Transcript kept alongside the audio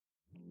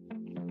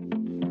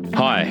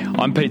Hi,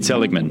 I'm Pete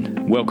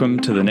Seligman. Welcome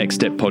to the Next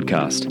Step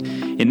podcast.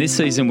 In this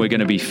season, we're going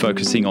to be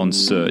focusing on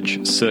search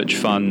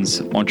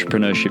funds,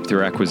 entrepreneurship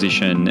through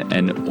acquisition,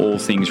 and all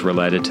things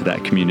related to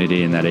that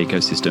community and that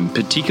ecosystem,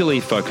 particularly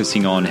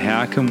focusing on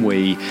how can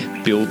we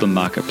build the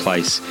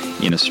marketplace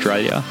in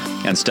Australia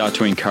and start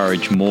to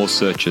encourage more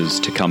searchers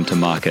to come to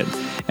market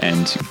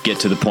and get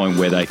to the point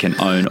where they can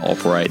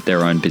operate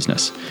their own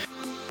business.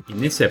 In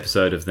this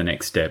episode of The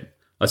Next Step,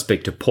 I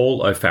speak to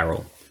Paul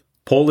O'Farrell.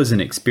 Paul is an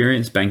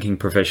experienced banking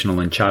professional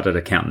and chartered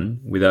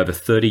accountant with over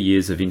 30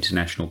 years of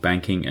international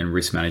banking and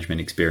risk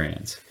management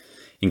experience,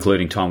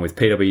 including time with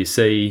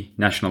PwC,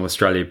 National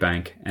Australia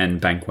Bank,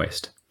 and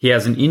Bankwest. He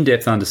has an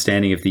in-depth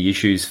understanding of the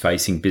issues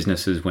facing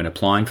businesses when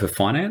applying for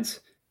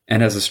finance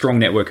and has a strong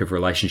network of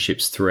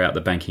relationships throughout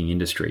the banking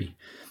industry.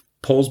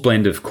 Paul's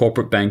blend of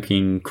corporate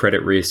banking,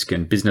 credit risk,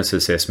 and business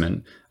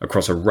assessment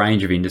across a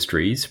range of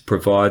industries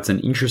provides an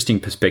interesting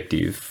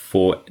perspective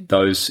for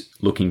those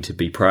looking to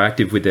be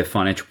proactive with their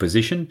financial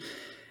position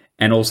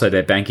and also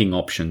their banking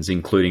options,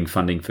 including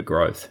funding for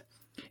growth.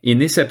 In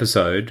this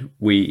episode,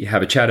 we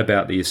have a chat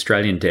about the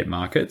Australian debt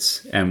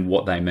markets and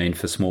what they mean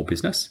for small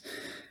business.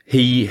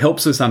 He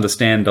helps us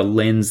understand the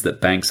lens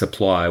that banks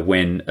apply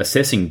when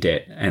assessing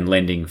debt and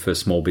lending for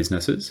small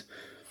businesses.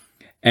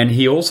 And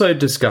he also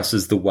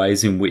discusses the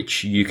ways in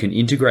which you can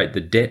integrate the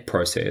debt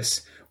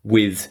process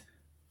with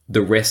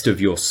the rest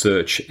of your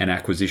search and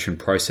acquisition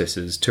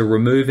processes to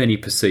remove any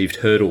perceived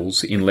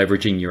hurdles in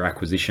leveraging your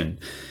acquisition.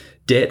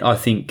 Debt, I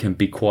think, can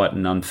be quite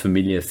an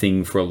unfamiliar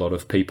thing for a lot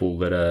of people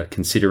that are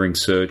considering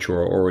search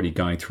or are already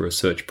going through a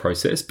search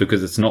process,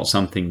 because it's not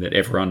something that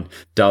everyone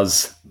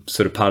does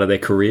sort of part of their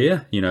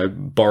career. You know,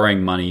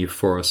 borrowing money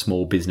for a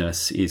small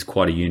business is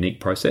quite a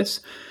unique process.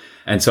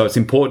 And so it's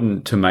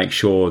important to make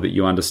sure that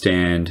you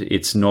understand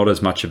it's not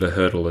as much of a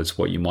hurdle as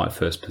what you might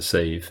first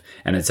perceive.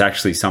 And it's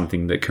actually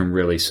something that can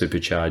really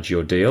supercharge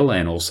your deal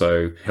and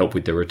also help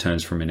with the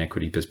returns from an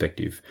equity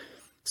perspective.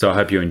 So I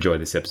hope you enjoy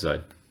this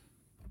episode.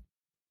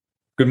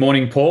 Good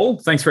morning, Paul.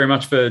 Thanks very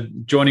much for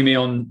joining me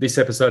on this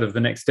episode of the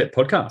Next Step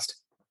podcast.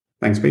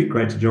 Thanks, Pete.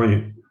 Great to join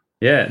you.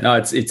 Yeah, no,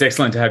 it's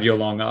excellent to have you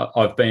along.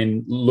 I've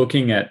been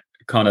looking at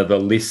kind of the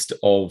list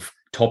of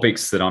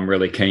topics that I'm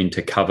really keen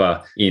to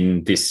cover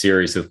in this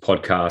series of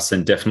podcasts,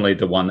 and definitely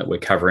the one that we're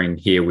covering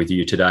here with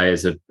you today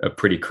is a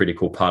pretty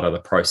critical part of the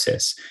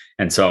process.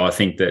 And so I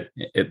think that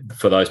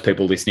for those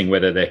people listening,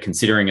 whether they're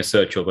considering a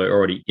search or they're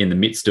already in the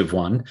midst of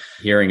one,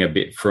 hearing a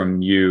bit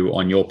from you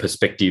on your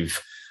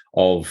perspective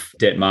of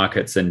debt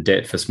markets and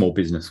debt for small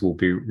business will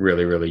be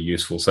really, really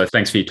useful. So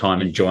thanks for your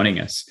time and joining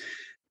us.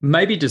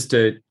 Maybe just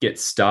to get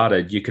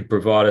started, you could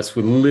provide us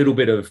with a little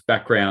bit of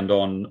background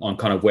on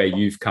kind of where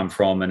you've come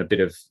from and a bit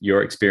of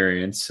your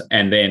experience.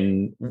 And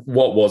then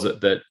what was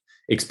it that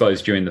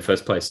exposed you in the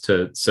first place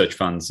to search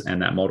funds and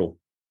that model?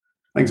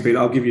 Thanks, Pete.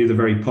 I'll give you the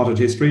very potted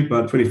history,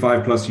 but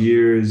 25 plus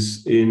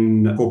years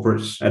in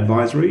corporate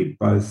advisory,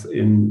 both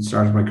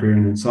started my career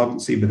in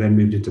insolvency, but then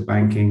moved into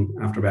banking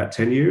after about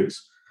 10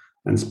 years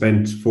and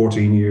spent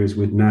 14 years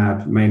with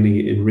NAB,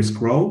 mainly in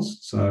risk roles.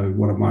 So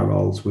one of my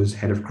roles was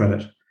head of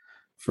credit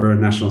for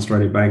National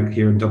Australia Bank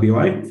here in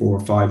WA for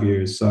 5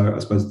 years. So I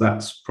suppose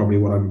that's probably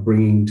what I'm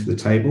bringing to the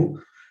table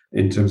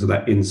in terms of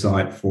that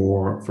insight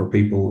for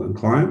people and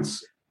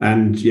clients.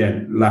 And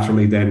yeah,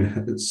 laterally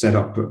then set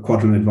up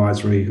Quadrant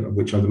Advisory,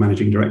 which I'm the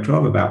managing director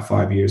of about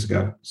 5 years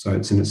ago. So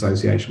it's in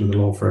association with the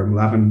law firm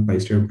Lavin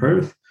based here in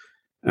Perth,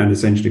 and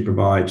essentially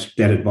provide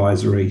debt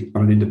advisory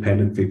on an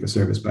independent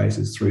fee-for-service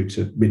basis through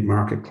to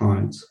mid-market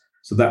clients.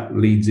 So that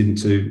leads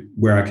into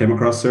where I came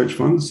across search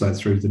funds. So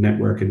through the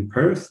network in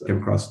Perth, I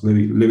came across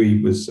Louis.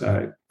 Louis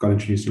got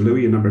introduced to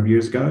Louis a number of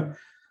years ago.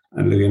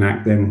 And Louis and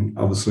ACT then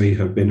obviously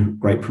have been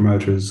great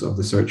promoters of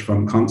the search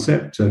fund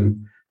concept.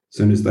 And as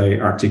soon as they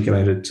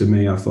articulated to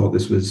me, I thought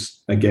this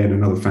was, again,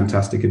 another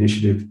fantastic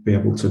initiative to be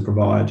able to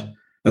provide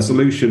a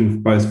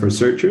solution both for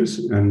searchers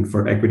and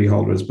for equity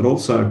holders, but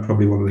also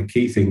probably one of the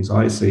key things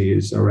I see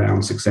is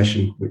around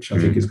succession, which I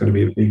think is going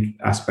to be a big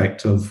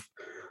aspect of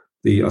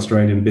the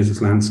Australian business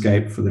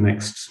landscape for the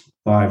next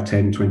 5,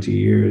 10, 20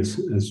 years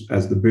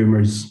as the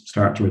boomers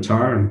start to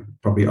retire and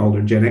probably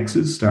older Gen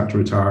Xers start to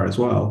retire as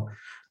well.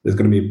 There's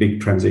going to be a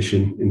big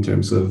transition in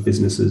terms of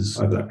businesses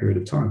over that period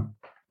of time.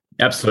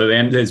 Absolutely.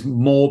 And there's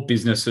more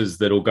businesses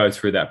that will go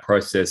through that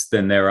process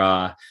than there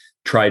are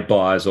trade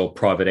buyers or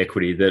private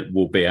equity that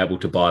will be able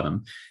to buy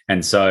them.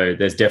 And so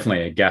there's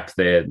definitely a gap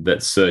there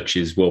that search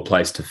is well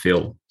placed to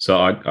fill. So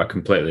I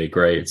completely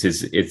agree. It's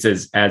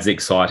as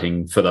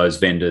exciting for those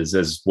vendors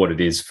as what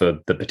it is for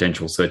the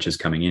potential searchers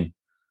coming in.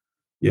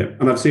 Yeah.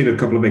 And I've seen a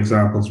couple of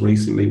examples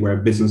recently where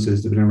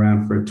businesses that have been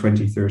around for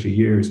 20, 30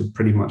 years have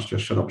pretty much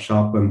just shut up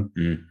shop and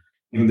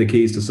given the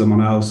keys to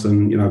someone else.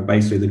 And,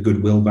 basically the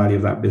goodwill value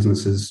of that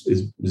business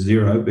is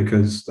zero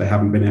because they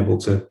haven't been able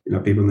to,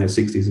 people in their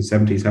 60s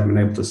and 70s haven't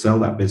been able to sell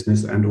that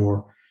business and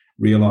or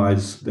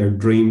realize their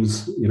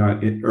dreams,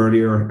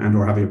 earlier and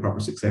or having a proper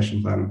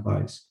succession plan in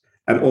place.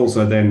 And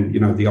also then,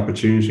 the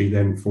opportunity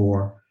then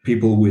for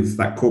people with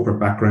that corporate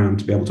background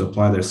to be able to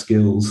apply their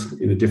skills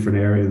in a different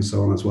area and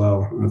so on as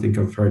well. And I think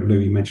I've heard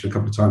Louis mention a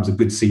couple of times a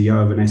good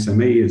CEO of an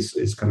SME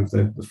is kind of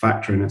the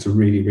factor, and it's a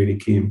really, really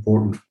key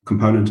important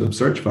component of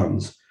search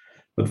funds.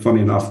 But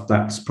funny enough,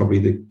 that's probably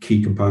the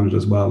key component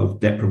as well of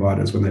debt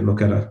providers when they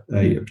look at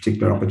a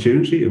particular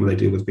opportunity and when they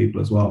deal with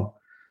people as well.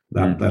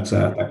 That's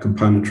that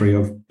componentry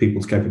of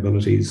people's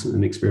capabilities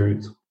and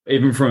experience.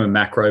 Even from a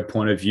macro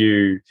point of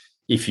view,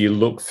 if you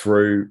look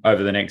through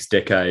over the next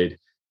decade,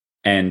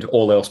 and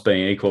all else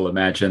being equal,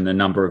 imagine the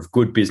number of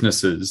good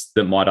businesses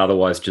that might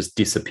otherwise just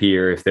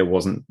disappear if there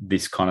wasn't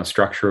this kind of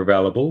structure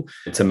available.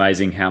 It's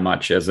amazing how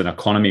much as an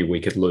economy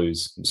we could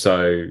lose.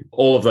 So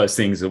all of those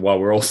things are why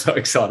we're all so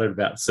excited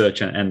about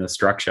search and the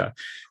structure.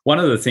 One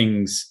of the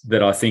things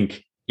that I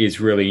think is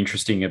really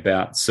interesting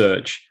about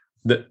search,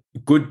 that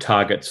good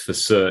targets for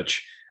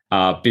search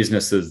are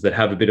businesses that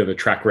have a bit of a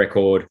track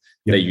record.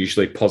 Yep. They're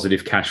usually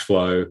positive cash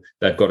flow.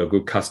 They've got a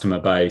good customer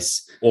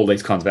base, all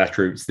these kinds of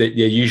attributes. They're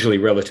usually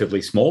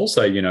relatively small.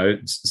 So,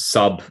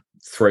 sub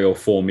 3 or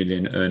 4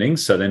 million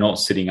earnings. So they're not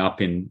sitting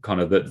up in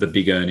kind of the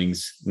big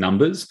earnings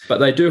numbers, but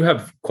they do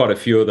have quite a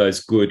few of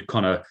those good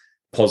kind of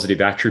positive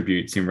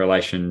attributes in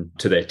relation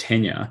to their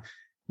tenure,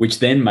 which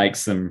then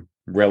makes them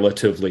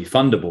relatively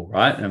fundable,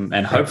 right?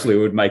 And hopefully it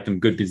would make them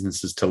good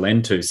businesses to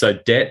lend to. So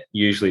debt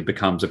usually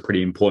becomes a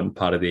pretty important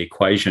part of the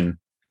equation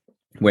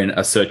when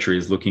a searcher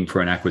is looking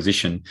for an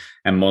acquisition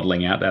and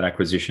modeling out that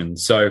acquisition.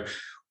 So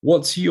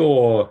what's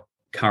your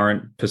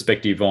current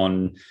perspective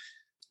on,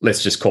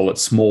 let's just call it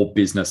small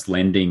business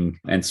lending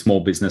and small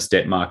business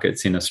debt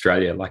markets in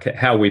Australia? Like,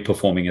 how are we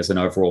performing as an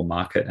overall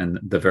market and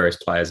the various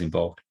players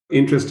involved?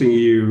 Interesting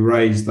you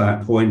raised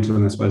that point,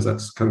 and I suppose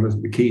that's kind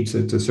of the key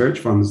to search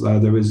funds.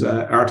 There was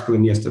an article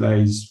in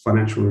yesterday's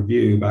Financial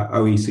Review about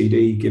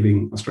OECD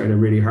giving Australia a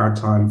really hard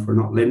time for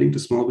not lending to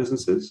small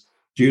businesses.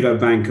 Judo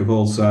Bank have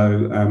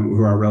also,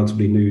 who are a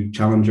relatively new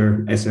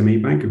challenger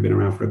SME bank, have been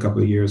around for a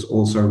couple of years,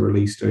 also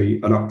released an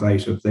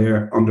update of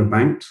their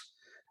underbanked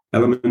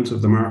element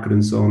of the market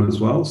and so on as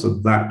well. So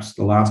that,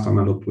 the last time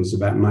I looked, was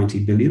about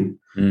 90 billion.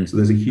 So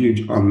there's a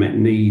huge unmet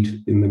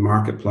need in the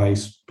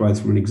marketplace, both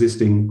from an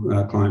existing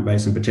client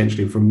base and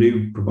potentially from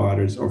new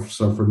providers, or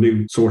so for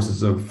new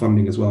sources of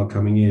funding as well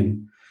coming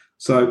in.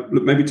 So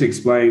look, maybe to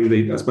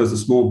explain, I suppose the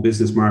small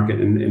business market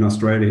in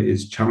Australia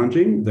is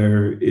challenging.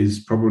 There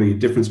is probably a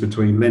difference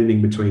between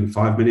lending between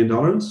 $5 million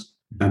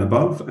and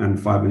above and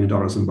 $5 million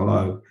and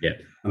below. Yeah.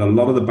 And a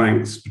lot of the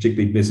banks,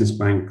 particularly business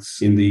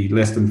banks in the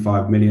less than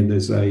 5 million,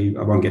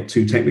 I won't get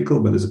too technical,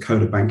 but there's a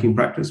code of banking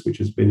practice which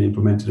has been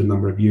implemented a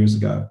number of years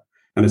ago.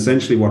 And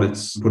essentially what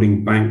it's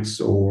forcing banks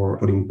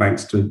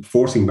to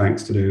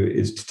do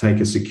is to take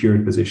a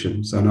secured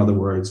position. So in other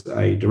words,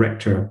 a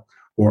director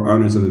or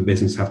owners of a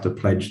business have to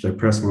pledge their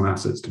personal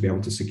assets to be able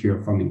to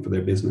secure funding for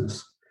their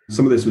business.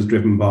 Some of this was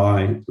driven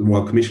by the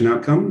Royal Commission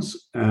outcomes,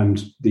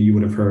 and you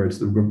would have heard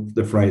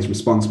the phrase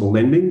responsible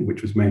lending,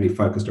 which was mainly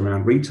focused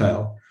around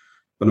retail.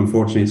 But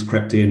unfortunately, it's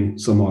crept in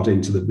somewhat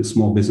into the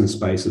small business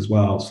space as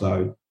well.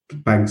 So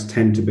banks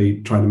tend to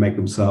be trying to make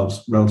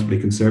themselves relatively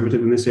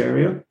conservative in this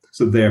area.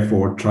 So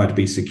therefore, try to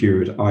be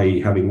secured, i.e.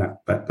 having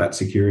that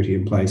security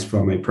in place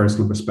from a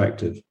personal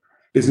perspective.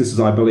 Businesses,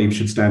 I believe,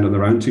 should stand on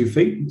their own 2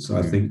 feet. So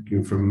I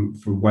think from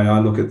the way I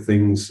look at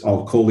things,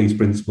 I'll call these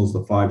principles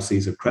the 5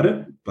 C's of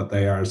credit, but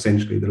they are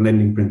essentially the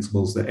lending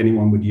principles that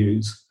anyone would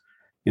use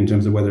in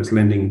terms of whether it's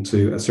lending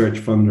to a search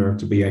fund or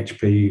to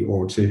BHP,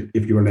 or to,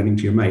 if you were lending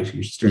to your mate,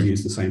 you should still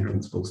use the same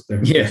principles.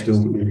 They're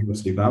still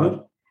universally valid.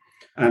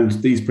 And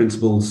these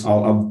principles,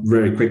 I'll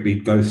very quickly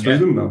go through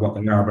them, what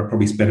they are, but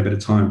probably spend a bit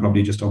of time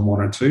probably just on 1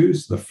 or 2.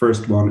 So the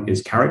first one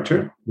is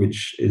character,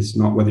 which is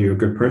not whether you're a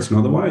good person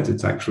otherwise.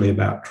 It's actually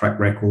about track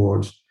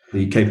record,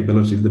 the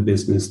capability of the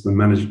business, the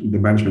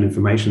management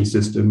information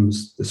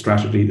systems, the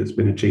strategy that's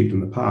been achieved in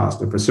the past.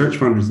 And for search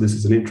funders, this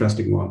is an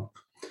interesting one.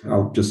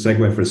 I'll just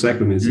segue for a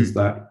second, is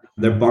that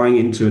they're buying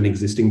into an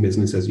existing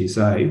business, as you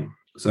say.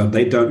 So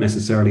they don't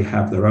necessarily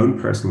have their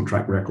own personal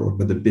track record,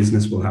 but the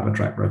business will have a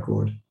track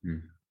record.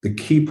 The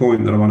key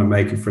point that I want to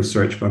make for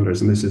search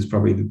funders, and this is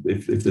probably,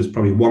 if there's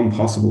probably one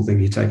possible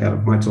thing you take out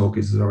of my talk,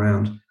 is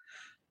around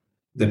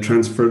the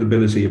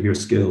transferability of your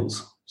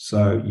skills.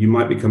 So you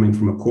might be coming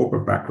from a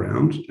corporate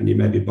background and you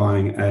may be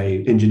buying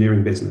an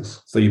engineering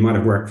business. So you might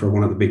have worked for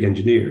one of the big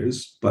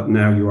engineers, but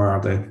now you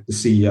are the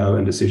CEO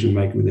and decision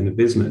maker within a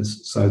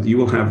business. So you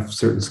will have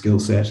certain skill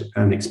set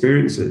and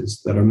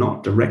experiences that are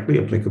not directly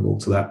applicable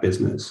to that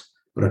business,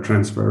 but are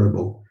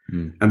transferable.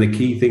 And the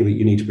key thing that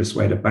you need to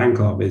persuade a bank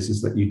of is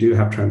that you do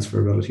have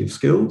transferability of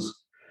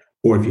skills,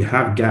 or if you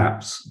have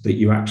gaps, that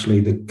you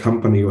actually, the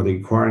company or the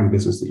acquiring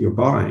business that you're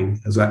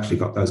buying has actually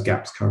got those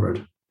gaps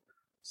covered.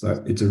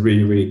 So it's a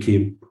really, really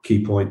key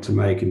point to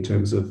make in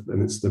terms of,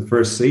 and it's the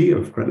first C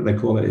of credit, they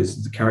call it,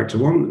 is the character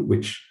one,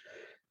 which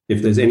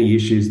if there's any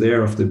issues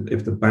there, if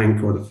the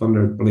bank or the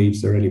funder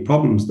believes there are any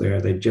problems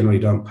there, they generally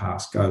don't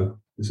pass go.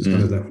 This is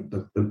kind of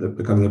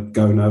the kind of the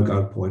go, no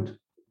go point.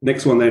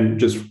 Next one then,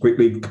 just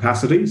quickly,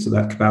 capacity. So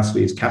that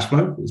capacity is cash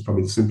flow. It's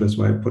probably the simplest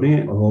way of putting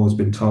it. I've always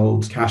been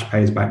told cash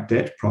pays back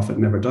debt, profit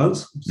never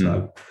does.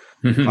 So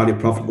Highly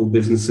profitable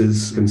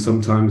businesses can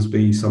sometimes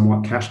be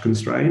somewhat cash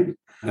constrained.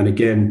 And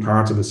again,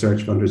 part of a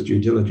search funder's due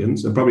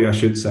diligence, and probably I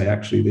should say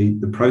actually,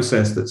 the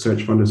process that search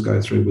funders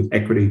go through with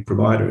equity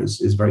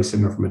providers is very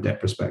similar from a debt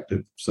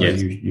perspective. So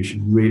yes. you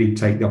should really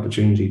take the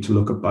opportunity to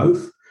look at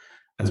both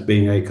as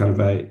being a kind of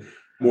a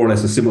more or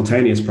less a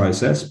simultaneous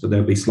process, but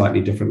there'll be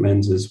slightly different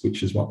lenses,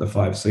 which is what the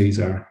 5 C's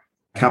are.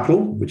 Capital,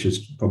 which is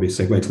probably a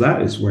segue to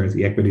that, is where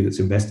the equity that's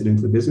invested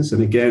into the business.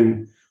 And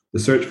again, the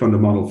search funder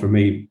model for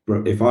me,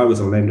 if I was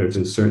a lender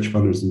to search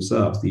funders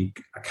themselves, the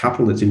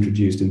capital that's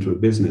introduced into a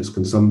business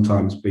can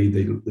sometimes be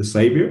the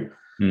savior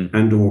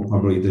and or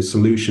probably the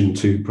solution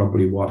to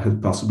probably what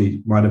had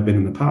possibly might have been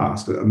in the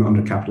past, an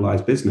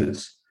undercapitalized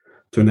business,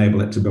 to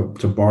enable it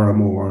to borrow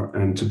more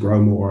and to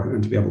grow more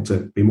and to be able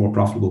to be more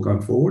profitable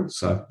going forward.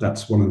 So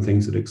that's one of the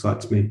things that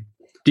excites me.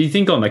 Do you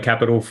think on the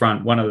capital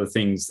front, one of the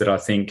things that I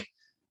think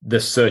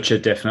the searcher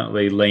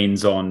definitely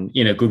leans on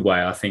in a good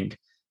way, I think,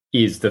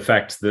 is the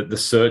fact that the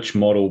search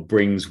model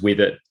brings with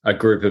it a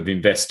group of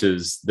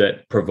investors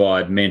that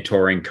provide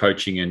mentoring,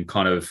 coaching, and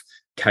kind of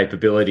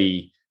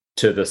capability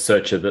to the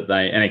searcher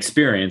and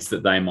experience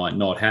that they might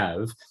not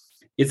have.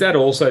 Is that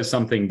also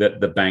something that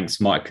the banks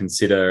might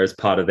consider as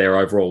part of their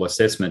overall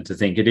assessment, to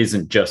think it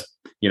isn't just,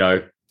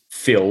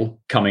 Phil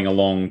coming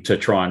along to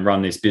try and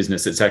run this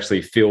business? It's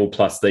actually Phil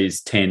plus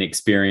these 10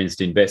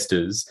 experienced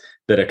investors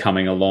that are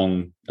coming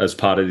along as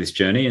part of this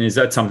journey. And is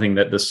that something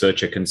that the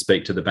searcher can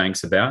speak to the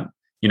banks about?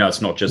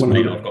 It's not just 100%.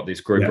 Me, I've got this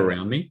group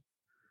around me.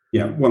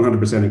 Yeah,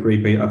 100%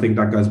 agree, Pete. I think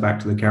that goes back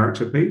to the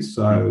character piece.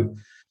 So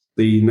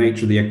the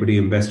nature of the equity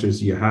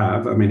investors you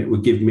have, it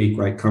would give me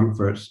great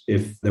comfort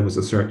if there was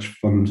a search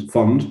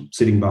fund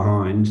sitting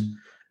behind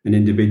an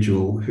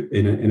individual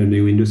in a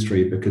new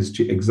industry, because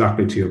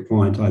exactly to your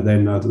point, I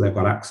then know that they've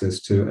got access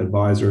to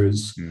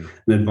advisors,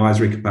 an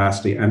advisory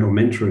capacity and or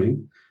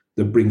mentoring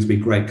that brings me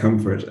great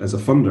comfort as a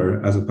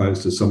funder, as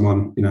opposed to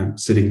someone,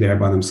 sitting there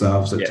by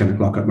themselves at 10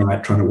 o'clock at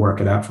night trying to work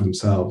it out for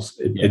themselves.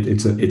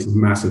 It's a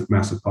massive,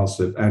 massive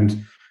positive.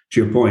 And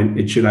to your point,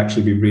 it should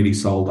actually be really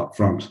sold up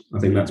front. I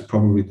think that's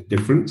probably the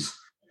difference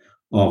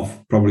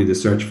of probably the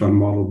search fund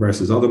model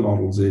versus other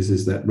models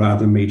is that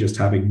rather than me just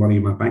having money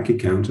in my bank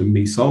account and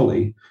me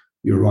solely,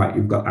 you're right,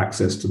 you've got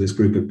access to this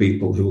group of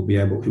people who'll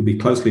be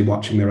closely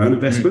watching their own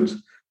investment,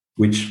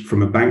 which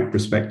from a bank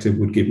perspective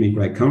would give me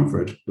great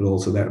comfort, but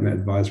also that from an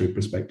advisory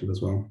perspective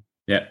as well.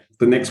 Yeah.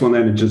 The next one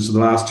then, just the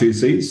last 2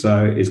 C's,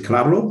 so is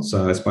collateral.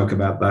 So I spoke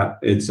about that.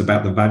 It's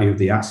about the value of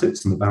the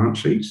assets and the balance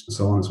sheet and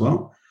so on as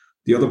well.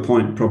 The other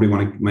point probably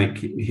want to make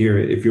here,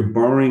 if you're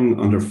borrowing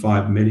under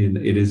 5 million,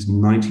 it is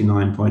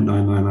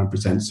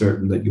 99.999%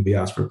 certain that you'll be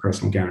asked for a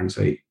personal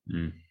guarantee.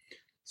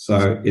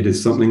 So it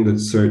is something that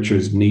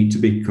searchers need to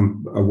be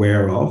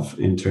aware of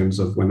in terms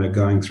of when they're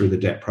going through the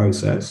debt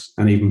process.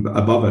 And even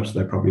above it,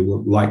 they're probably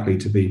likely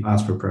to be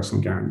asked for a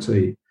personal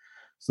guarantee.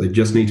 So they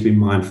just need to be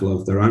mindful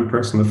of their own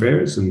personal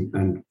affairs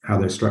and how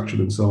they're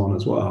structured and so on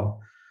as well.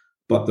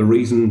 But the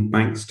reason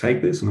banks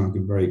take this, and I'll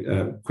give a very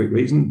quick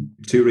reason,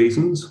 2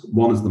 reasons.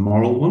 One is the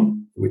moral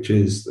one, which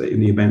is in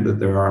the event that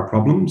there are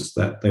problems,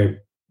 that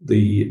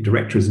the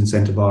director is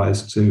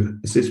incentivized to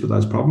assist with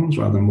those problems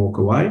rather than walk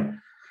away.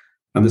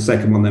 And the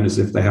second one then is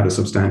if they have a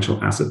substantial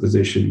asset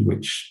position,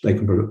 which they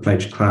can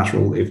pledge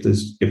collateral if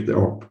there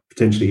are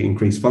potentially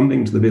increased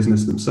funding to the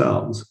business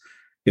themselves,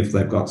 if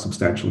they've got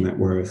substantial net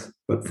worth.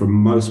 But for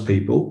most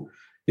people,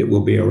 it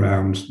will be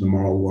around the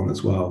moral one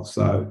as well.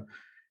 So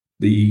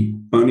the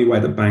only way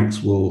that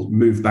banks will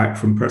move back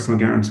from personal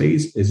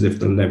guarantees is if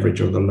the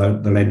leverage or the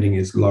lending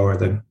is lower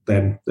than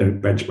their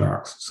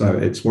benchmarks. So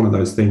it's one of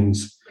those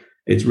things.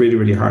 It's really,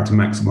 really hard to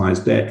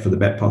maximize debt for the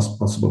best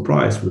possible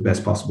price, for the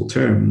best possible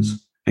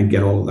terms, and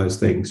get all of those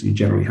things. You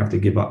generally have to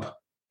give up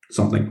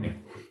something.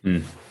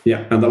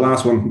 Yeah, and the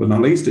last one, but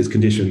not least, is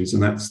conditions,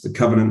 and that's the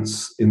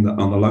covenants on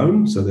the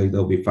loan. So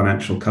there'll be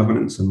financial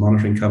covenants and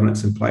monitoring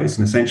covenants in place,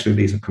 and essentially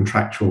these are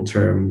contractual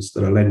terms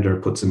that a lender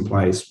puts in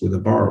place with a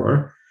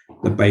borrower,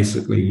 that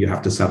basically you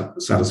have to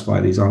satisfy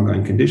these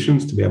ongoing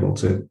conditions to be able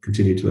to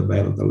continue to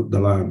avail of the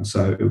loan.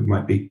 So it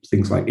might be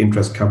things like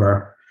interest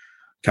cover,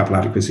 capital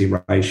adequacy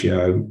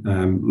ratio,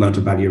 loan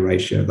to value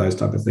ratio, those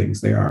type of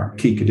things. They are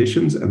key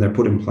conditions, and they're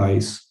put in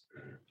place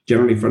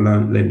generally for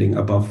loan lending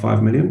above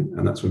 5 million.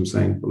 And that's what I'm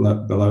saying,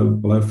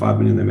 below 5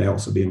 million, they may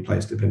also be in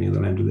place depending on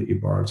the lender that you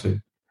borrow to.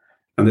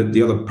 And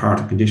the other part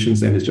of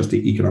conditions then is just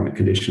the economic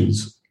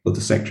conditions of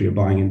the sector you're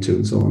buying into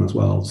and so on as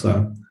well.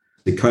 So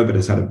the COVID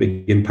has had a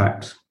big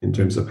impact in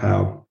terms of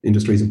how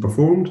industries have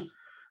performed.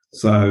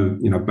 So,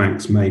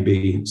 banks may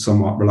be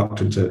somewhat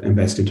reluctant to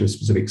invest into a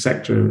specific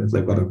sector if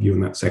they've got a view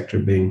on that sector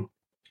being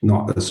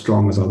not as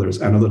strong as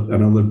others. And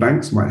other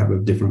banks might have a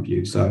different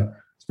view. So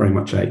it's very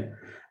much a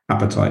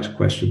appetite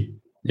question.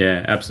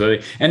 Yeah,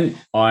 absolutely. And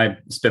I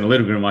spent a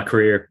little bit of my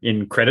career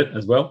in credit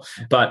as well.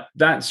 But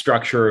that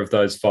structure of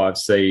those 5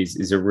 C's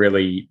is a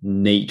really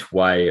neat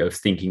way of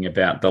thinking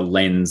about the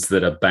lens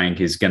that a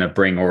bank is going to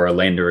bring, or a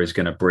lender is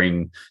going to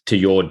bring to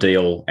your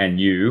deal and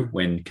you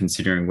when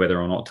considering whether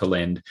or not to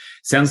lend.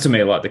 Sounds to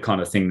me like the kind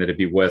of thing that'd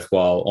be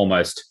worthwhile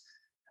almost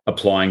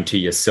applying to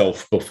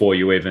yourself before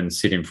you even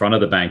sit in front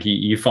of the bank.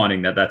 You're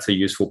finding that that's a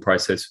useful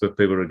process for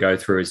people to go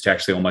through, is to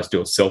actually almost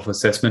do a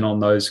self-assessment on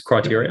those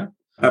criteria?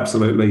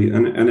 Absolutely.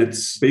 And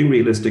it's being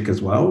realistic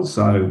as well.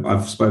 So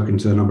I've spoken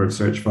to a number of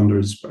search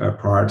funders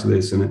prior to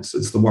this, and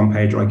it's the one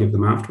page I give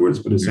them afterwards.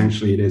 But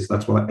essentially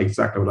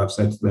exactly what I've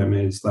said to them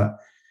is that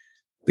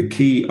the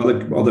key,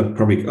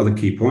 other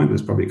key point,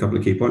 there's probably a couple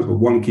of key points, but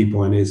one key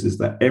point is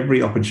that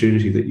every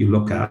opportunity that you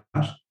look at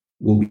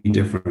will be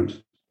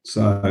different.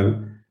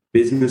 So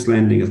business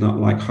lending is not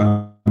like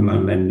home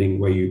loan lending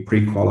where you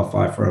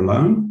pre-qualify for a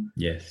loan.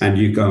 Yes. And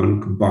you go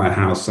and buy a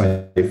house,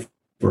 say,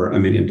 for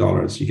 $1 million.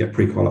 You get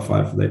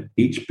pre-qualified for that.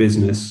 Each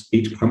business,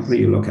 each company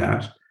you look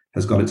at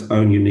has got its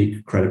own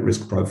unique credit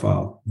risk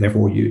profile.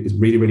 Therefore, it's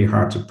really, really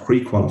hard to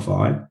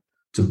pre-qualify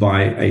to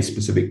buy a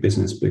specific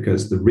business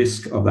because the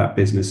risk of that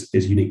business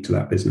is unique to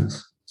that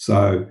business.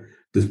 So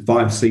the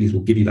 5 C's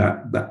will give you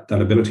that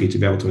ability to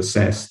be able to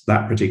assess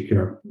that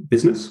particular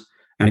business.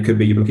 And it could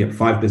be you're looking at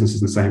 5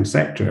 businesses in the same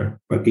sector,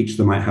 but each of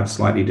them might have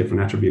slightly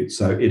different attributes.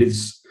 So it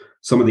is,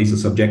 some of these are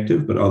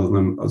subjective, but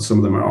some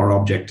of them are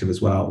objective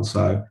as well.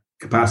 So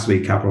capacity,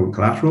 capital, and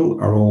collateral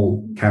are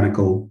all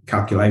mechanical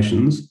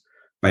calculations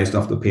based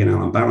off the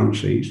P&L and balance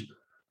sheet,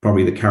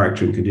 probably the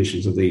character and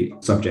conditions of the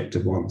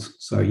subjective ones.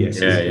 So yes,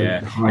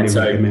 highly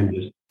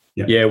recommended.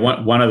 Yeah,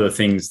 one of the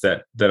things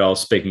that I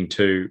was speaking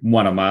to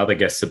one of my other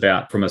guests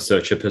about from a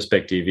searcher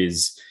perspective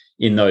is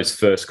in those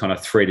first kind of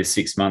 3 to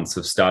 6 months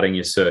of starting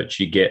your search,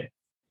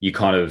 you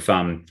kind of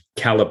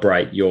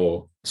calibrate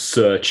your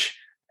search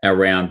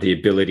around the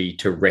ability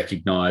to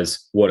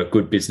recognize what a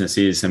good business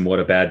is and what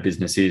a bad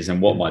business is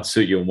and what might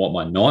suit you and what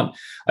might not.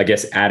 I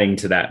guess adding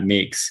to that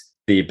mix,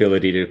 the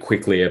ability to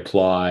quickly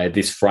apply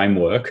this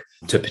framework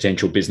to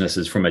potential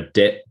businesses from a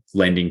debt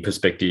lending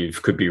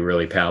perspective could be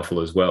really powerful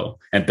as well.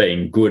 And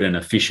being good and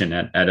efficient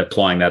at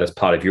applying that as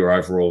part of your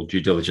overall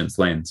due diligence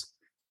lens.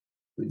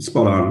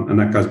 Spot on. And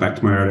that goes back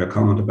to my earlier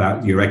comment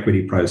about your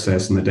equity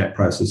process and the debt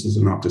processes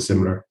are not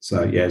dissimilar.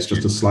 So yeah, it's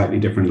just a slightly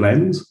different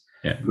lens.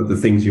 Yeah. But the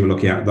things you're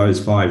looking at,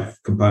 those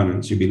 5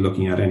 components you'd be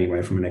looking at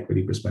anyway from an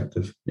equity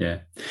perspective. Yeah.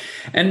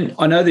 And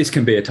I know this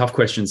can be a tough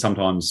question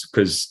sometimes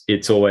because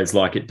it's always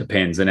like it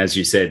depends. And as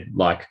you said,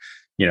 like,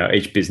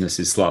 each business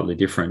is slightly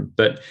different.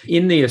 But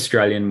in the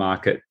Australian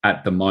market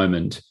at the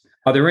moment,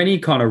 are there any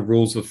kind of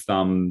rules of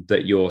thumb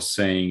that you're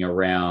seeing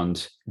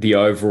around the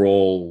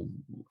overall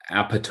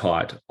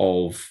appetite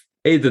of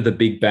either the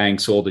big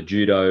banks or the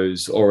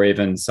judos or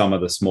even some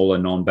of the smaller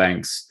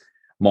non-banks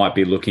might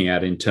be looking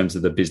at in terms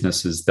of the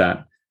businesses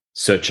that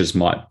searchers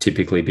might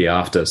typically be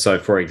after? So,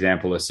 for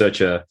example, a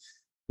searcher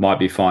might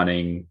be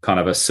finding kind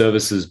of a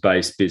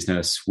services-based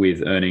business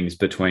with earnings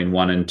between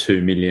 1 and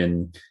 2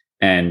 million,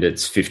 and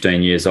it's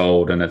 15 years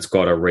old and it's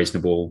got a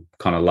reasonable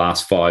kind of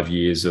last 5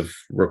 years of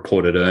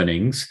reported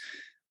earnings.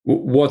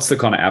 What's the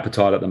kind of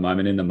appetite at the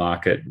moment in the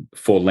market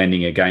for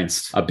lending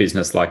against a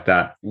business like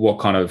that? What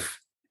kind of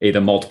either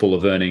multiple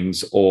of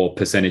earnings or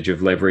percentage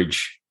of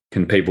leverage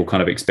can people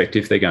kind of expect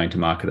if they're going to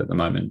market at the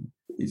moment?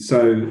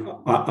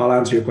 So I'll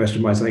answer your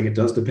question by saying it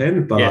does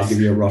depend, but yes. I'll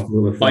give you a rough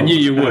rule of thumb. I knew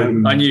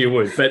you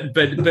would.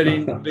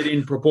 But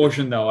in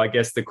proportion, though, I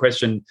guess the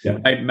question,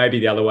 maybe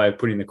the other way of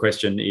putting the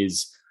question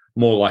is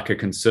more like a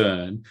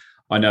concern.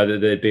 I know that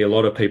there'd be a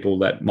lot of people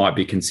that might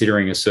be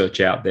considering a search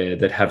out there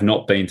that have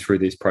not been through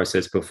this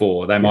process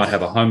before. They might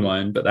have a home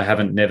loan, but they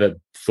haven't never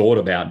thought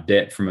about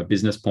debt from a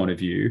business point of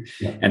view.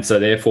 Yeah. And so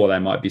therefore they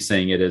might be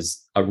seeing it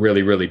as a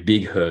really, really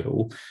big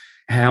hurdle.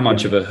 How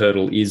much of a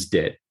hurdle is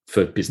debt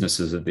for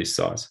businesses of this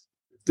size?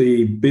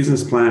 The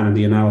business plan and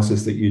the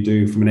analysis that you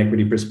do from an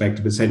equity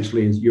perspective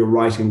essentially is you're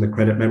writing the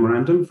credit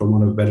memorandum, for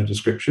want of a better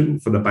description,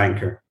 for the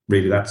banker.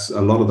 Really, that's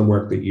a lot of the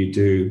work that you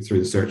do through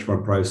the search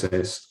fund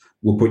process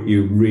will put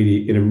you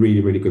really in a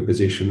really, really good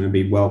position and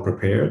be well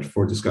prepared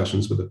for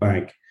discussions with the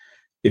bank.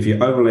 If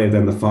you overlay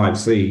then the 5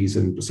 C's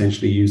and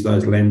essentially use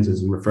those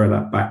lenses and refer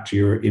that back to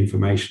your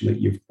information that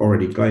you've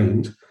already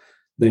gleaned,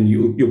 then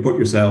you'll put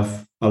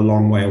yourself a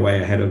long way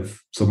away ahead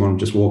of someone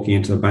just walking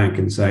into the bank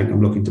and saying,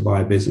 I'm looking to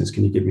buy a business.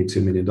 Can you give me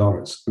 $2 million?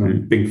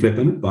 I'm being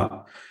flippant,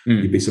 but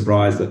you'd be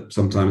surprised that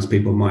sometimes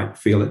people might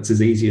feel it's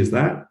as easy as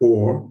that,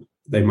 or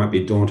they might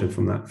be daunted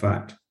from that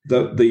fact.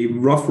 The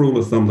rough rule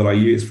of thumb that I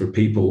use for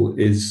people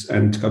is,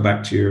 and to go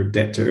back to your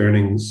debt to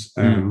earnings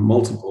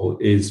multiple,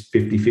 is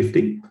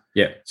 50-50.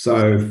 Yeah.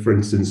 So, for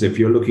instance, if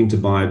you're looking to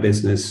buy a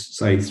business,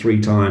 say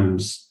 3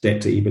 times debt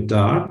to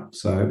EBITDA,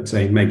 so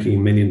say making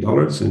 $1 million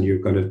and you're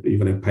going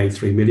to pay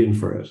 $3 million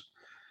for it,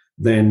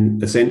 then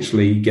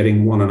essentially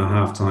getting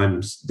 1.5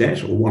 times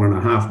debt or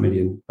 1.5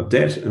 million of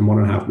debt and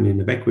 1.5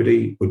 million of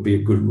equity would be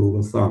a good rule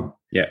of thumb.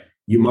 Yeah.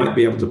 You might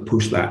be able to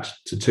push that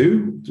to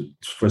 2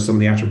 for some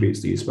of the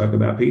attributes that you spoke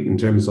about, Pete, in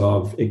terms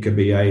of it could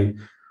be a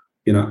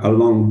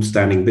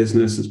long-standing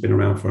business that's been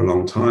around for a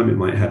long time. It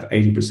might have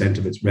 80%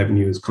 of its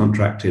revenue is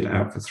contracted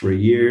out for 3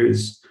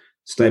 years,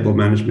 stable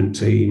management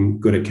team,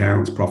 good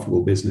accounts,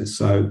 profitable business.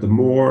 So the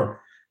more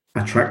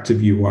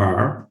attractive you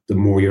are, the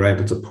more you're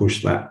able to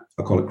push that,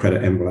 I call it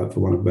credit envelope,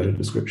 for want of a better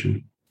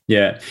description.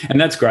 Yeah,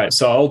 and that's great.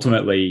 So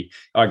ultimately,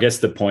 I guess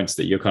the points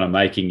that you're kind of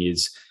making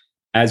is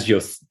as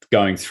you're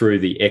going through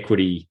the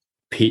equity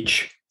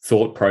pitch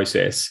thought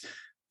process,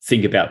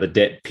 think about the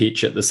debt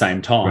pitch at the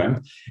same time.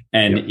 Right.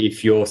 And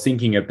if you're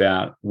thinking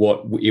about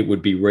what it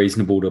would be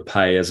reasonable to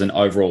pay as an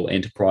overall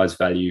enterprise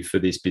value for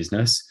this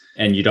business,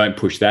 and you don't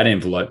push that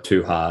envelope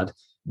too hard,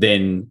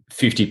 then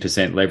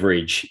 50%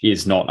 leverage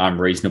is not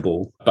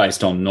unreasonable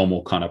based on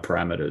normal kind of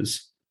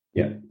parameters.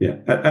 Yeah.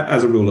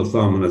 As a rule of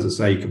thumb, and as I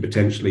say, you could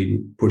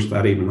potentially push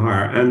that even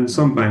higher. And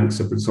some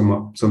banks are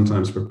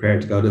sometimes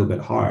prepared to go a little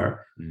bit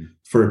higher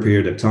for a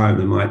period of time.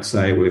 They might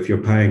say, well, if you're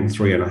paying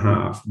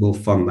 3.5, we'll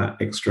fund that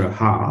extra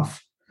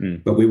half,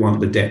 but we want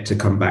the debt to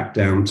come back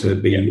down to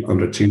be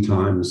under 2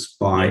 times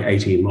by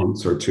 18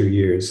 months or 2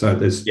 years. So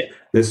there's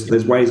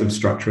ways of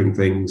structuring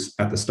things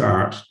at the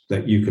start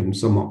that you can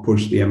somewhat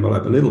push the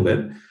envelope a little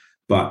bit.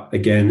 But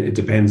again, it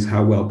depends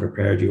how well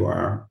prepared you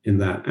are in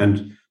that.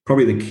 And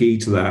probably the key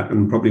to that,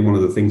 and probably one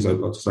of the things,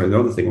 the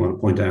other thing I want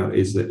to point out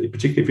is that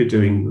particularly if you're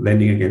doing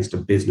lending against a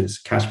business,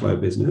 cash flow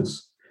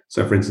business,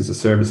 so for instance, a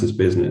services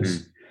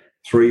business,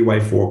 3-way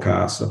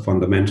forecasts are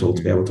fundamental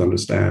to be able to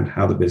understand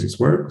how the business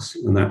works.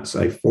 And that's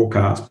a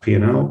forecast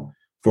P&L,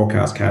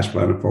 forecast cash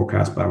flow, and a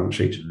forecast balance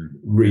sheet.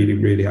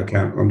 Really, I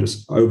can't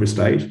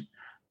overstate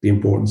the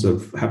importance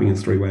of having a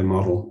 3-way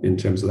model in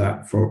terms of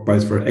that, for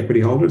both for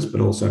equity holders,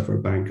 but also for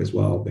a bank as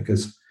well,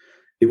 because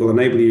it will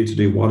enable you to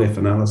do what-if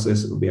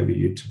analysis. It will be able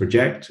you to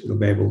project. It'll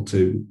be able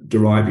to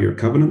derive your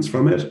covenants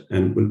from it,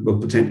 and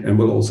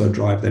will also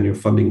drive then your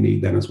funding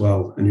need then as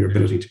well, and your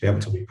ability to be able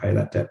to repay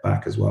that debt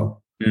back as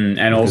well.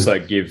 And also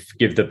give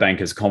the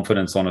bankers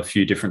confidence on a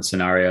few different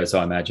scenarios,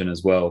 I imagine,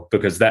 as well,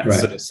 because that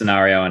sort of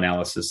scenario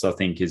analysis, I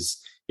think, is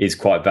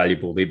quite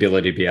valuable. The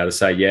ability to be able to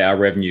say, yeah, our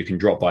revenue can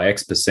drop by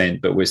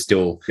X%, but we're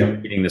still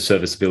hitting the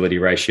serviceability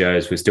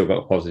ratios. We've still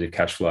got positive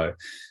cash flow.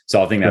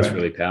 So I think that's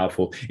really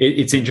powerful.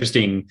 It's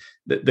interesting,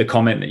 the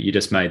comment that you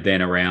just made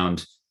then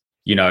around,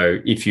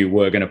 if you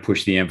were going to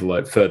push the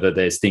envelope further,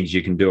 there's things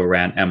you can do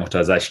around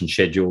amortization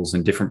schedules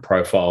and different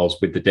profiles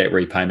with the debt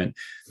repayment.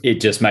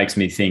 It just makes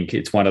me think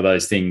it's one of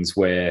those things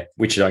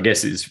which I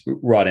guess is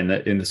right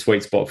in the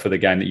sweet spot for the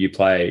game that you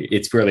play.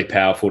 It's really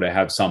powerful to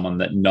have someone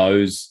that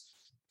knows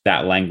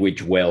that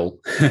language well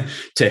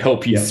to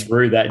help you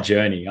through that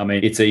journey. I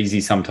mean, it's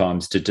easy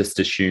sometimes to just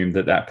assume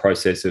that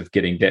process of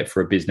getting debt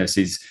for a business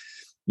is,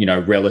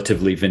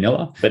 relatively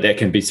vanilla, but there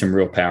can be some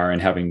real power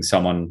in having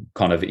someone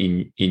kind of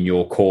in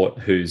your court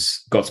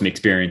who's got some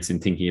experience in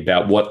thinking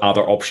about what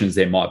other options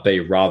there might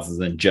be rather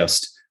than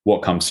just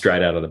what comes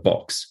straight out of the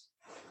box.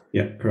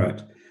 Yeah,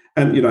 correct.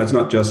 And, it's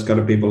not just kind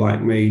of people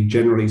like me.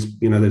 Generally,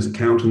 there's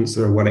accountants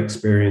that are well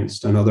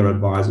experienced and other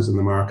advisors in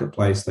the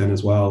marketplace then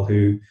as well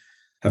who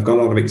have got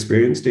a lot of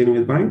experience dealing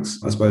with banks.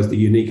 I suppose the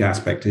unique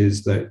aspect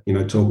is that,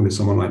 talking to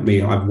someone like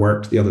me, I've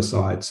worked the other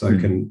side. So I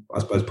can, I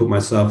suppose, put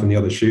myself in the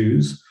other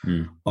shoes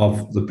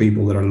of the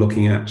people that are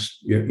looking at,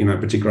 a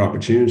particular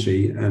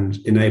opportunity and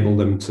enable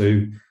them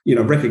to,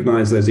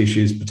 recognize those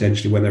issues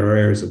potentially when there are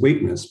areas of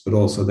weakness, but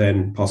also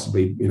then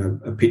possibly,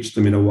 pitch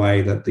them in a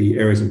way that the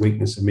areas of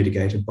weakness are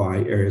mitigated by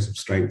areas of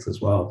strength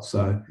as well.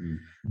 So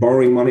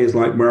borrowing money is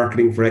like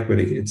marketing for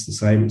equity. It's the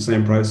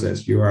same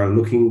process. You are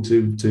looking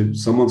to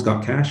someone's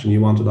got cash and you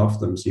want it off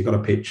them. So you've got to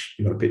pitch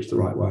the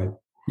right way.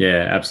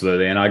 Yeah,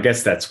 absolutely. And I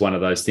guess that's one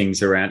of those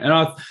things around. And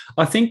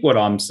I think what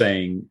I'm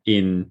seeing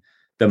in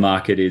the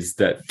market is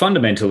that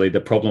fundamentally the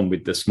problem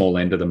with the small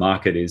end of the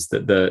market is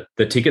that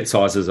the ticket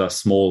sizes are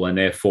small, and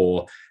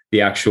therefore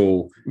the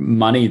actual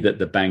money that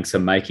the banks are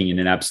making in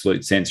an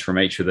absolute sense from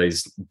each of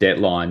these debt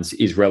lines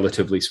is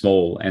relatively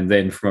small. And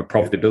then from a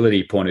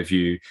profitability point of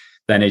view,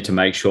 they need to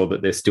make sure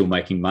that they're still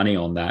making money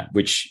on that,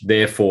 which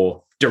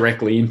therefore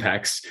directly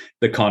impacts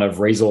the kind of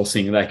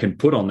resourcing they can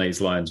put on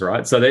these loans,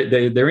 right? So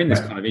they're in this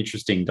kind of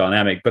interesting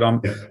dynamic. But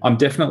I'm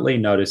definitely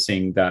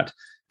noticing that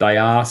they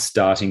are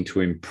starting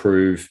to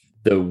improve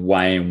the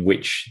way in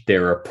which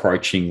they're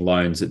approaching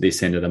loans at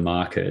this end of the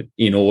market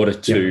in order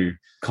to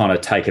kind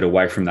of take it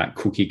away from that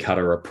cookie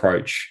cutter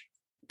approach.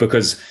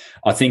 Because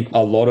I think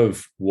a lot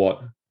of what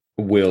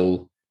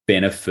will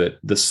benefit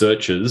the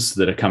searches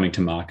that are coming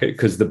to market,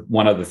 because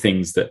one of the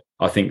things that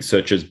I think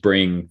searches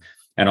bring,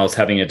 and I was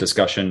having a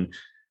discussion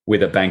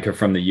with a banker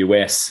from the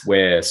US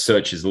where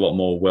search is a lot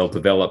more well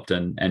developed,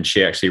 and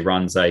she actually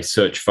runs a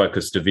search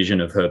focused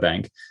division of her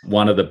bank.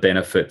 One of the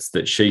benefits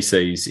that she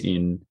sees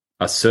in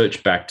a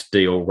search backed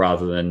deal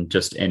rather than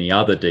just any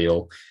other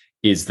deal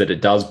is that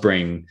it does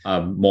bring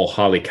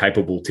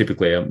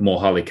typically a more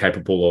highly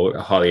capable or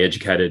a highly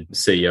educated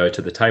CEO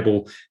to the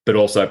table, but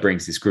also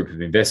brings this group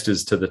of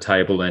investors to the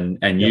table.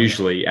 And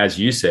usually, as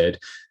you said,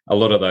 a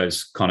lot of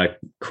those kind of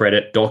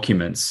credit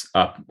documents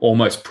are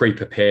almost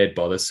pre-prepared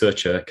by the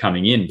searcher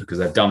coming in because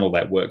they've done all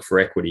that work for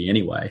equity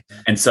anyway.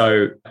 And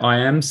so I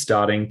am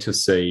starting to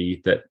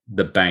see that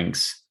the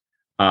banks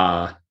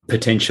are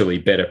potentially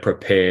better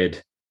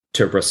prepared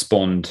to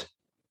respond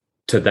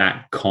to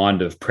that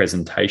kind of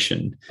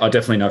presentation. I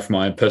definitely know from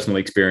my own personal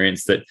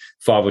experience that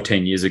 5 or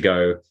 10 years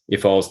ago,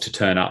 if I was to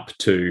turn up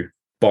to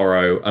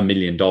borrow $1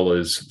 million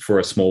for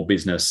a small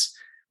business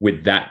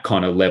with that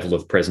kind of level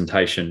of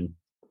presentation,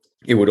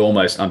 it would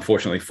almost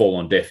unfortunately fall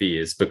on deaf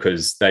ears,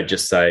 because they'd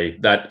just say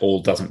that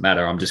all doesn't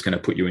matter. I'm just going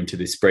to put you into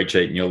this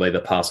spreadsheet and you'll either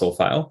pass or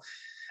fail.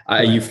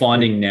 Are you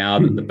finding now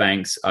that the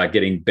banks are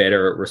getting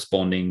better at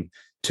responding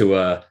to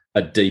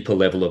a deeper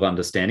level of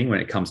understanding when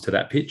it comes to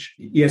that pitch?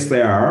 Yes,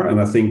 they are. And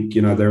I think,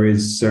 there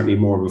is certainly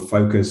more of a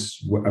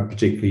focus,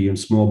 particularly in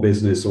small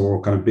business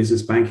or kind of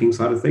business banking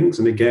side of things.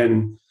 And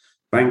again,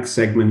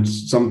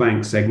 some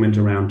banks segment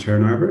around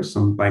turnover,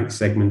 some banks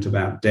segment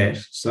about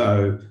debt.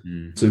 So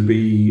to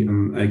be,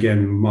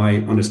 again, my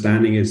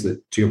understanding is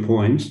that, to your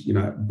point,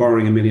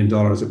 borrowing $1 million,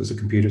 it was a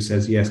computer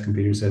says yes,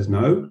 computer says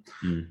no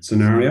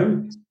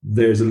scenario.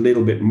 There's a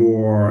little bit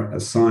more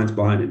science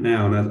behind it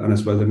now. And I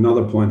suppose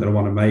another point that I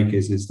want to make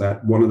is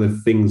that one of the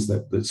things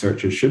that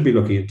searchers should be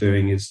looking at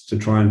doing is to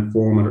try and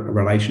form a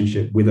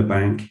relationship with a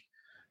bank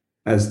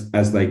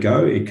as they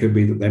go. It could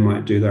be that they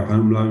might do their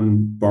home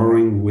loan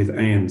borrowing with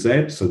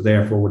ANZ. So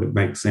therefore, would it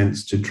make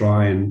sense to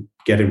try and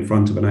get in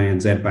front of an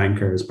ANZ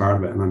banker as part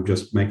of it? And I'm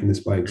just making this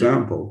by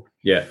example.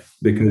 Yeah.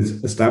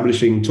 Because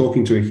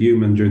talking to a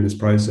human during this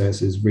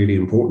process is really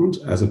important,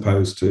 as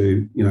opposed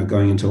to,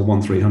 going into a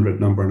 1-300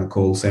 number in a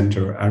call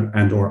center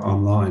and or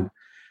online.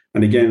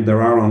 And again,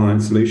 there are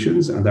online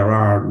solutions and there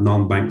are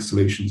non-bank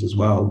solutions as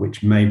well,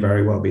 which may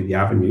very well be the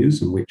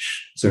avenues in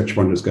which search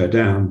funders go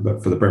down.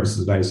 But for the purposes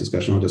of today's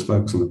discussion, I'll just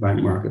focus on the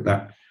bank market.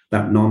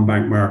 That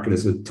non-bank market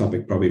is a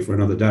topic probably for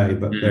another day,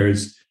 but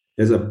there's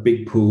a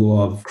big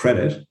pool of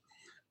credit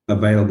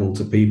available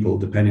to people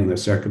depending on their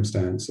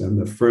circumstance. And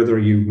the further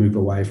you move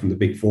away from the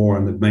big four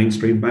and the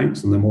mainstream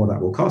banks, and the more that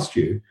will cost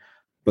you.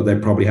 But they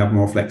probably have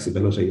more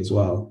flexibility as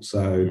well.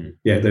 So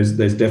yeah, there's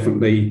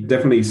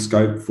definitely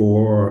scope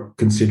for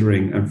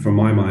considering, and from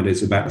my mind,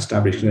 it's about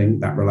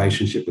establishing that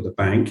relationship with the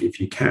bank if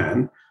you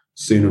can,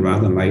 sooner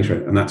rather than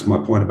later. And that's my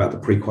point about the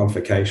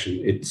pre-qualification.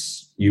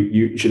 It's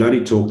you should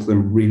only talk to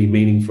them really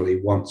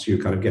meaningfully once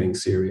you're kind of getting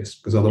serious,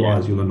 because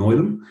otherwise you'll annoy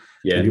them.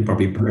 Yeah, and you'll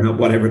probably burn up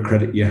whatever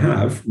credit you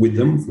have with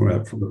them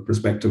from the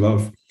perspective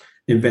of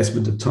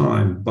investment of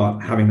time.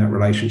 But having that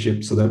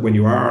relationship so that when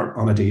you are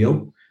on a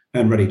deal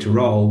and ready to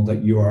roll,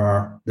 that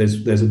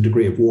there's a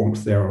degree of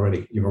warmth there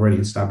already. You've already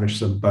established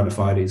some bona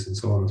fides and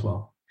so on as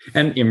well.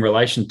 And in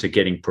relation to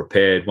getting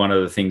prepared, one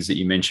of the things that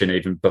you mentioned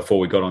even before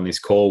we got on this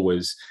call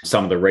was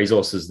some of the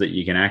resources that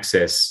you can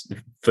access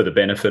for the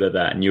benefit of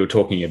that. And you were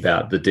talking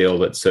about the deal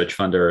that Search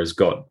Funder has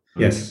got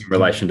in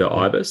relation to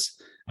IBIS.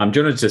 Do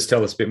you want to just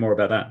tell us a bit more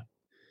about that?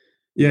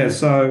 Yeah,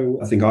 so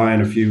I think I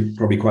and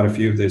probably quite a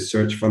few of the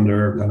Search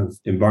Funder kind of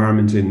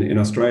environment in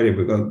Australia,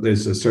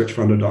 there's a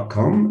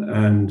searchfunder.com,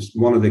 and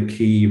one of the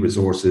key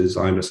resources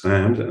I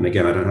understand, and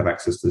again, I don't have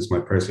access to this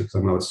myself because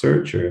I'm not a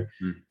searcher,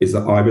 is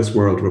that IBIS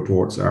World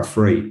reports are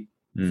free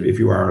if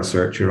you are a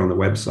searcher on the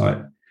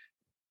website.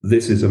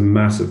 This is a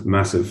massive,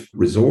 massive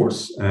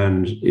resource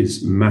and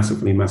is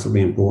massively,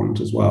 massively important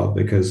as well,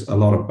 because a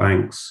lot of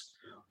banks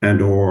and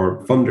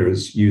or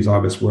funders use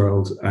IBIS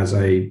World as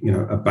a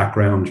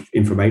background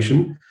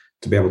information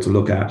to be able to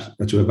look at,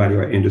 to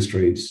evaluate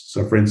industries.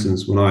 So for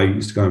instance, when I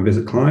used to go and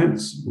visit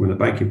clients, from a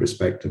banking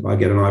perspective, I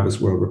get an IBIS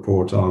World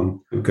report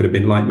on, it could have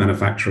been light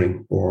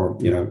manufacturing or,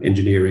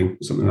 engineering,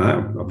 something like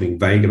that. I'm being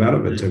vague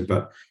about it,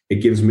 but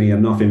it gives me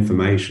enough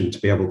information to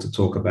be able to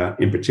talk about,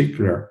 in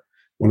particular,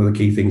 one of the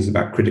key things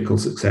about critical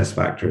success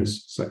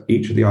factors. So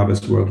each of the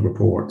IBIS World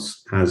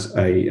reports has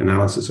a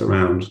analysis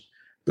around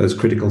those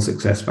critical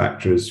success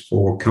factors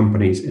for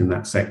companies in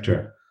that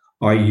sector.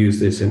 I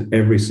use this in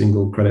every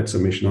single credit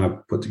submission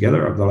I've put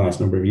together over the last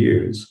number of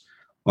years.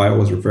 I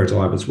always refer to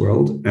IBIS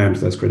World and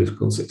those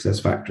critical success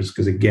factors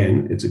because,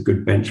 again, it's a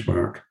good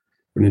benchmark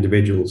for an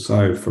individual.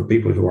 So for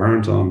people who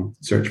aren't on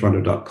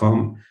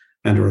searchfunder.com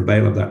and are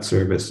available of that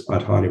service,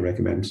 I'd highly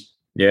recommend.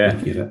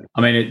 Yeah.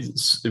 I mean,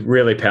 it's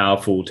really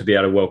powerful to be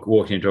able to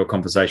walk into a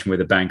conversation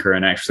with a banker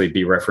and actually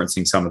be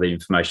referencing some of the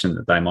information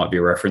that they might be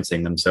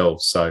referencing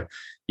themselves. So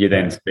you're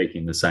then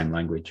speaking the same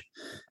language.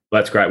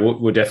 That's great.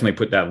 We'll definitely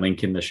put that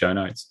link in the show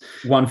notes.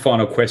 One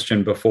final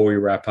question before we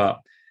wrap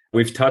up.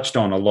 We've touched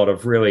on a lot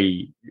of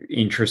really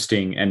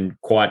interesting and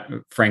quite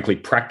frankly,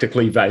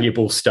 practically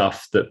valuable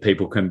stuff that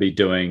people can be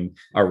doing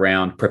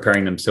around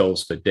preparing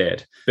themselves for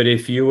debt. But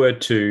if you were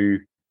to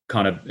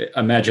kind of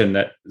imagine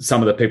that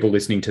some of the people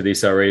listening to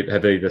this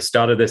have either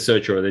started their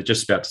search or they're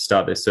just about to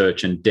start their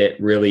search, and debt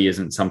really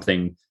isn't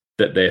something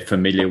that they're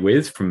familiar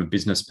with from a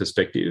business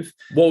perspective,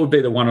 what would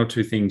be the one or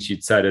two things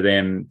you'd say to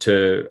them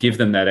to give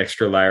them that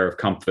extra layer of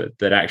comfort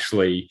that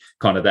actually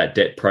kind of that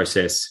debt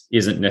process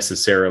isn't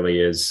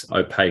necessarily as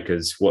opaque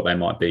as what they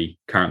might be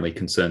currently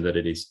concerned that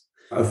it is?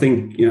 I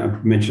think,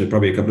 I've mentioned it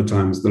probably a couple of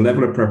times, the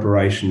level of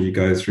preparation you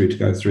go through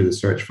the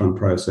search fund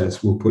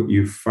process will put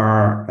you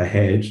far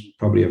ahead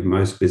probably of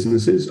most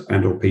businesses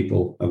and or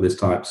people of this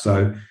type.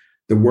 So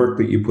the work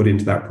that you put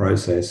into that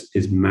process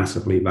is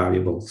massively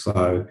valuable.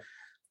 So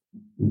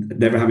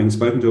never having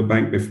spoken to a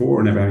bank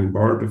before, never having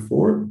borrowed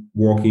before,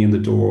 walking in the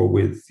door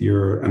with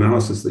your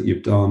analysis that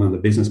you've done and the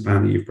business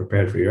plan that you've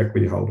prepared for your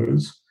equity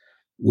holders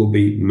will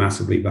be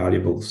massively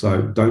valuable.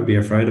 So don't be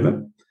afraid of it.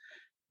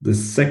 The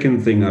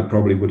second thing I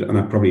probably would, and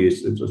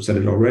I've said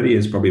it already,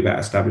 is probably about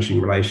establishing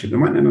a relationship. It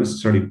might not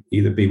necessarily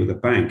either be with a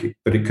bank,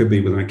 but it could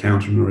be with an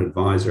accountant or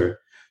advisor,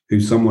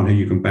 who's someone who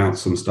you can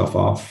bounce some stuff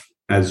off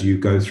as you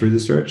go through the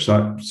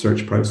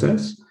search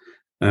process.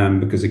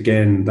 Because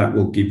again, that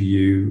will give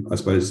you, I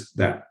suppose,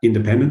 that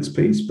independence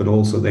piece, but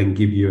also then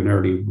give you an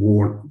early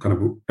warm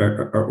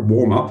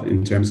up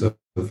in terms of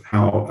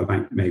how a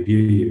bank may view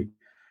you.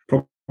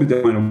 Probably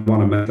the point I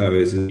want to make, though,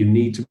 is that you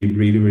need to be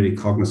really, really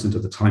cognizant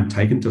of the time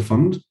taken to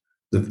fund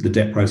the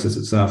debt process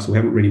itself. So we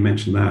haven't really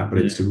mentioned that, but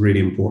it's a really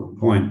important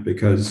point,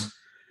 because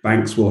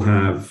banks will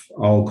have,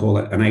 I'll call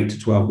it, an 8 to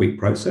 12 week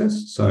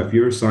process. So if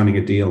you're signing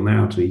a deal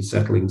now to be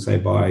settling, say,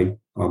 by,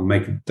 I'll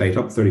make a date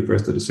up,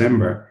 31st of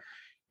December,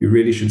 you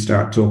really should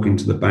start talking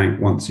to the bank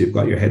once you've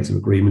got your heads of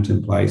agreement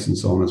in place and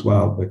so on as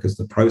well, because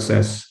the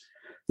process,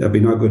 there'll be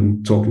no good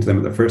in talking to them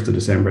at the 1st of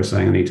December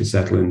saying I need to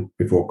settle in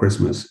before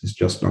Christmas. It's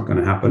just not going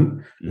to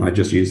happen. I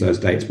just use those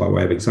dates by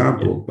way of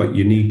example, but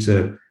you need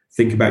to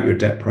think about your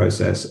debt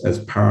process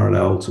as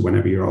parallel to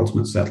whenever your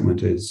ultimate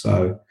settlement is.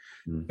 So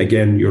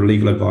again, your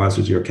legal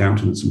advisors, your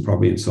accountants, and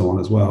probably and so on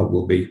as well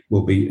will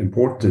be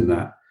important in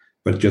that.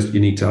 But just you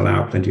need to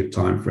allow plenty of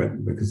time for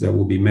it, because there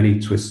will be many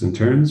twists and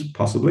turns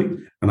possibly.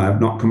 And I have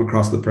not come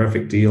across the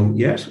perfect deal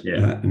yet,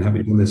 and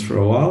having done this for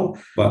a while.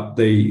 But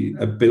the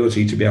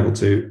ability to be able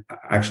to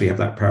actually have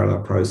that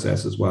parallel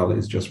process as well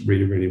is just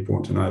really, really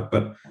important to know.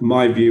 But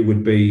my view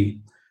would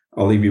be,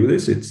 I'll leave you with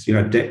this. It's,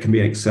 debt can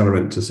be an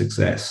accelerant to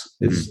success,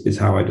 is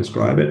how I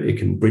describe it. It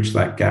can bridge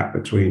that gap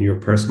between your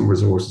personal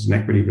resources and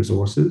equity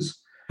resources,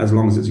 as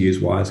long as it's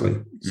used wisely.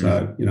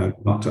 So,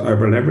 not to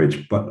over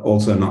leverage, but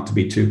also not to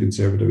be too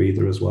conservative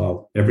either as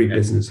well. Every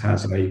business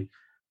has a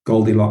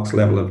Goldilocks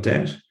level of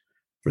debt.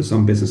 For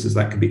some businesses,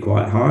 that can be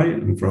quite high,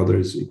 and for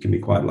others, it can be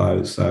quite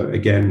low. So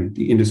again,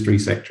 the industry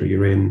sector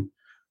you're in,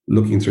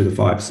 looking through the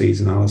 5 C's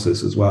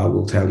analysis as well,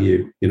 will tell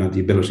you, the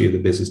ability of the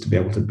business to be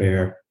able to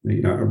bear,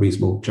 a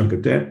reasonable chunk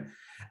of debt.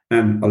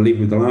 And I'll leave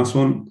with the last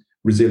one,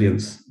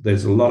 resilience.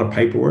 There's a lot of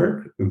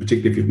paperwork, and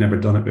particularly if you've never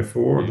done it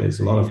before, there's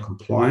a lot of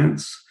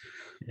compliance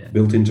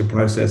built into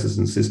processes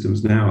and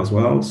systems now as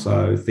well.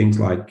 So things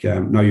like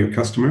Know Your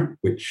Customer,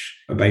 which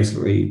are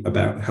basically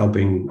about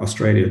helping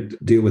Australia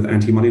deal with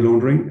anti-money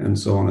laundering and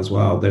so on as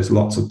well. There's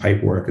lots of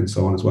paperwork and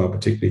so on as well,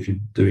 particularly if you're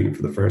doing it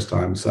for the first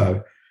time.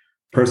 So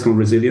personal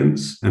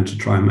resilience and to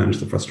try and manage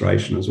the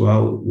frustration as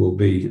well will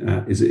be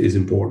is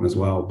important as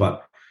well.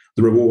 But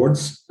the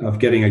rewards of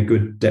getting a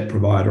good debt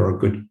provider or a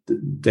good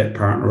debt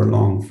partner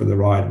along for the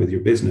ride with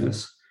your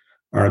business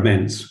are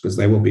immense, because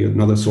they will be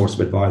another source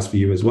of advice for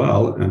you as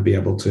well, and be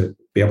able to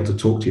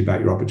talk to you about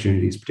your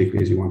opportunities,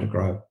 particularly as you want to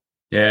grow.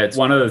 Yeah, it's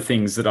one of the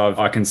things that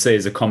I can see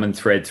as a common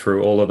thread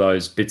through all of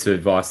those bits of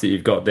advice that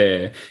you've got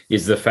there,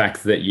 is the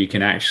fact that you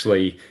can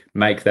actually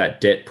make that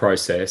debt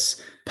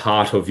process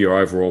part of your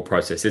overall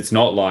process. It's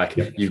not like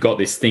you've got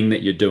this thing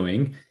that you're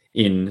doing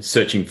in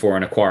searching for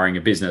and acquiring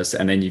a business,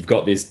 and then you've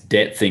got this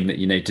debt thing that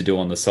you need to do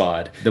on the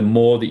side. The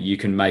more that you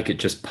can make it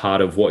just part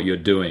of what you're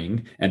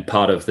doing and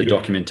part of the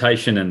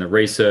documentation and the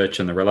research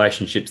and the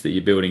relationships that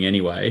you're building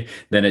anyway,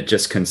 then it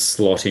just can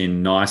slot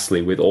in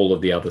nicely with all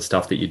of the other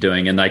stuff that you're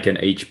doing, and they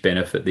can each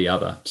benefit the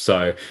other.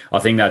 So I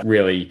think that's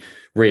really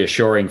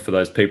reassuring for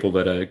those people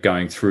that are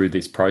going through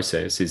this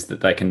process, is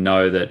that they can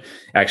know that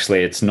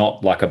actually it's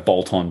not like a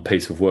bolt-on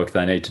piece of work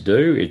they need to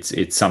do.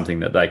 It's something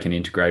that they can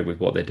integrate with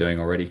what they're doing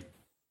already.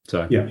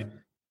 So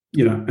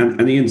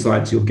and the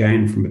insights you'll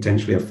gain from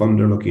potentially a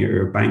funder looking at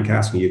your bank,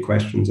 asking you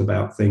questions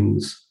about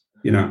things,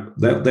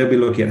 they'll be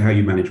looking at how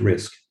you manage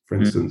risk, for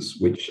instance,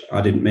 which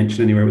I didn't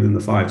mention anywhere within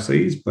the 5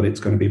 C's, but it's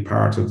going to be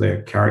part of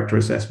their character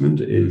assessment,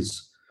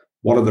 is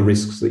what are the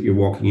risks that you're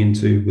walking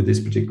into with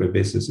this particular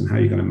business and how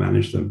you're going to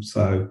manage them.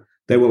 So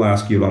they will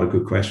ask you a lot of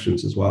good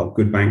questions as well.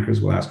 Good bankers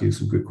will ask you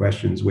some good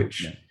questions,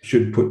 which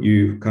should put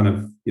you kind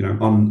of,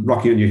 on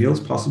rocking on your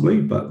heels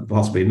possibly, but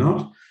possibly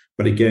not.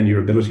 But again, your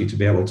ability to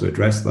be able to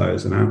address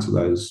those and answer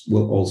those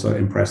will also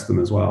impress them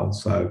as well.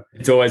 So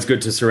it's always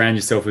good to surround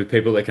yourself with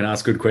people that can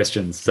ask good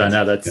questions. So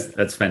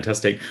that's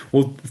fantastic.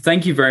 Well,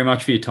 thank you very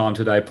much for your time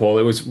today, Paul.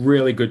 It was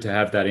really good to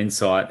have that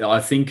insight.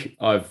 I think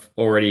I've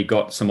already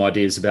got some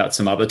ideas about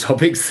some other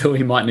topics that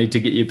we might need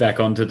to get you back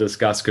on to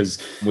discuss, because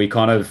we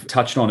kind of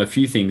touched on a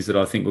few things that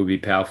I think would be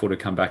powerful to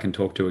come back and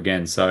talk to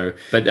again.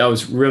 But that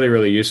was really,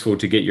 really useful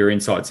to get your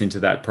insights into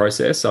that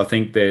process. I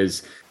think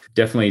there's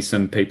definitely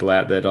some people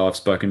out there that I've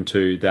spoken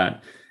to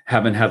that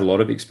haven't had a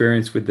lot of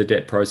experience with the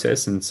debt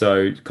process. And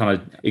so kind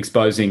of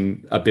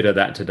exposing a bit of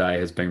that today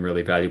has been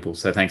really valuable.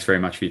 So thanks very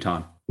much for your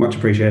time. Much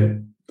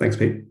appreciated. Thanks,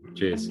 Pete.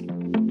 Cheers.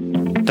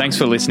 Thanks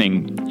for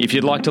listening. If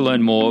you'd like to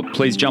learn more,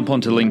 please jump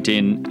onto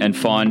LinkedIn and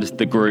find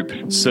the group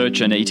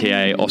Search and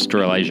ETA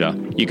Australasia.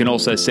 You can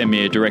also send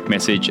me a direct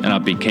message and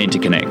I'd be keen to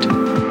connect.